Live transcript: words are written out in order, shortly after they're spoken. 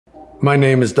My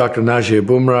name is Dr. Naji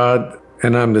Abumrad,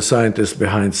 and I'm the scientist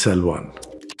behind Cel .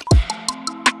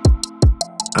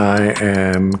 I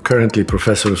am currently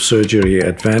professor of surgery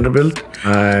at Vanderbilt.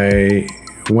 I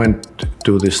went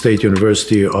to the State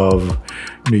University of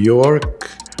New York,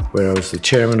 where I was the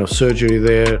chairman of surgery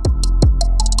there.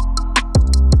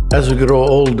 As we grow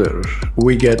older,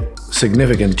 we get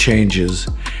significant changes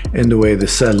in the way the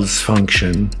cells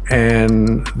function,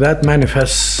 and that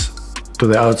manifests to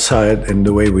the outside in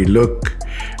the way we look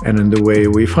and in the way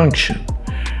we function.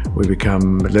 We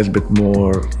become a little bit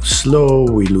more slow,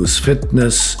 we lose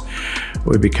fitness,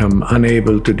 we become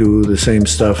unable to do the same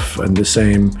stuff and the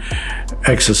same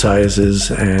exercises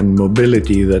and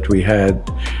mobility that we had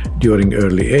during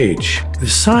early age. The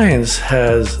science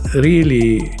has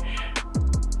really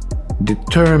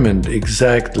determined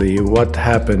exactly what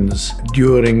happens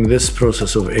during this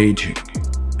process of aging.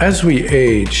 As we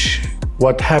age,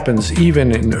 what happens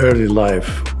even in early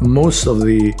life, most of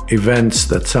the events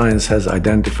that science has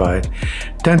identified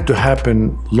tend to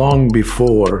happen long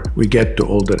before we get to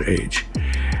older age.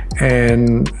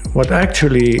 And what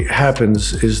actually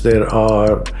happens is there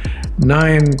are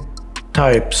 9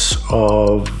 types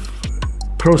of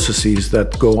processes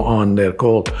that go on. They're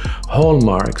called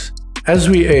hallmarks. As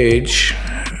we age,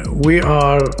 we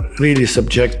are really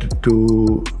subjected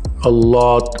to a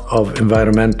lot of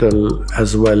environmental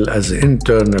as well as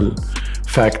internal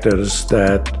factors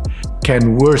that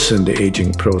can worsen the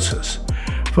aging process.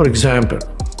 For example,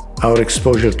 our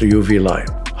exposure to UV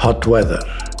light, hot weather,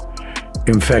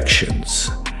 infections,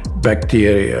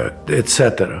 bacteria,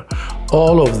 etc.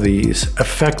 All of these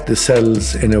affect the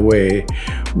cells in a way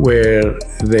where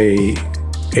they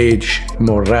age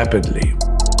more rapidly.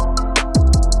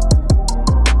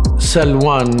 Cel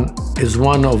is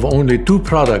one of only 2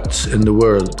 products in the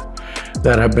world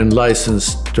that have been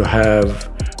licensed to have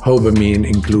Hobamine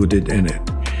included in it.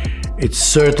 It's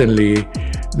certainly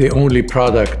the only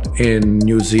product in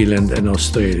New Zealand and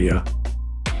Australia.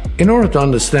 In order to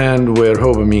understand where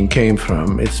Hobamine came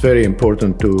from, it's very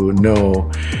important to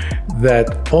know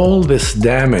that all this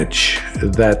damage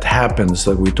that happens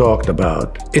that we talked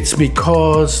about, it's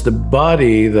because the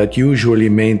body that usually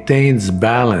maintains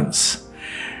balance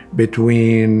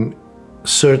between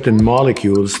certain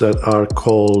molecules that are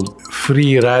called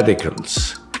free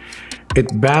radicals.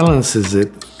 It balances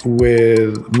it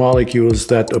with molecules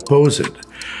that oppose it.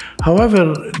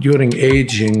 However, during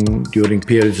aging, during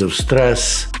periods of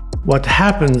stress, what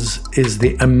happens is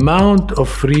the amount of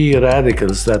free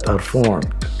radicals that are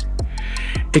formed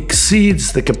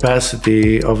exceeds the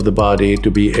capacity of the body to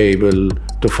be able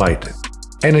to fight it.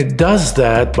 And it does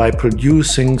that by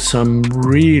producing some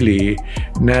really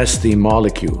nasty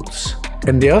molecules.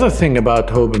 And the other thing about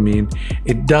Hobamine,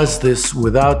 it does this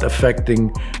without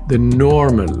affecting the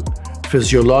normal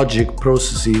physiologic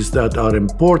processes that are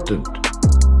important.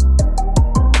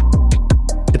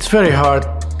 It's very hard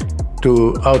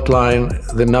to outline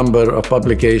the number of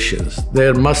publications.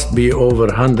 There must be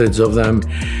over hundreds of them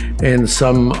in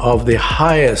some of the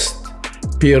highest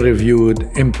peer-reviewed,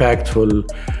 impactful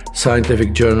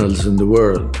scientific journals in the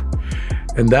world.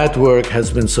 And that work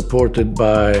has been supported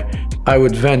by, I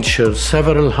would venture,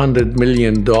 several $100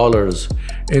 million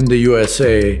in the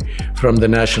USA from the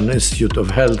National Institute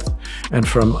of Health and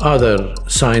from other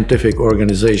scientific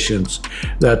organizations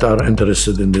that are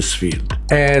interested in this field.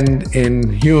 And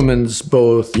in humans,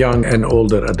 both young and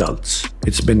older adults.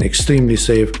 It's been extremely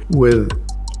safe with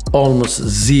almost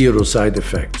 0 side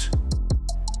effects.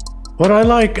 What I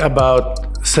like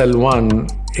about Cel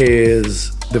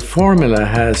is the formula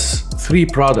has 3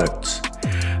 products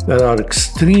that are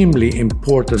extremely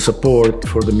important support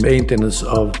for the maintenance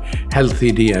of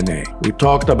healthy DNA. We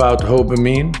talked about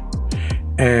Hobamine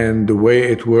and the way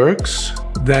it works.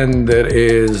 Then there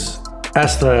is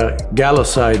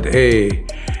astragaloside A,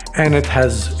 and it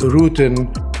has rutin.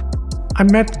 I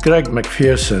met Greg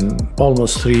McPherson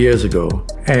almost 3 years ago,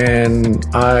 and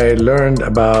I learned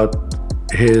about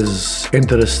his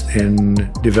interest in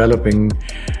developing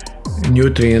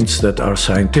nutrients that are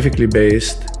scientifically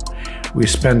based. We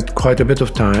spent quite a bit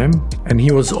of time, and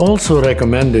he was also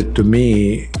recommended to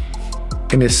me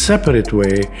in a separate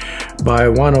way by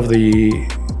one of the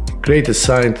greatest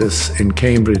scientists in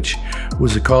Cambridge,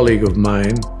 who's a colleague of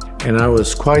mine, and I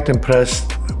was quite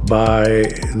impressed by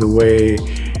the way,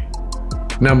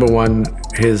 number one,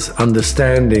 his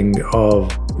understanding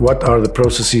of what are the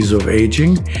processes of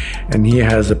aging, and he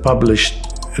has published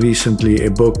recently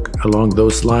a book along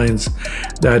those lines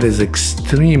that is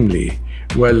extremely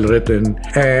well written,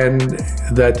 and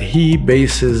that he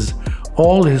bases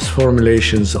all his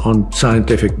formulations on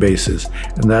scientific basis,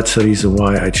 and that's the reason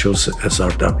why I chose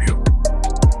SRW.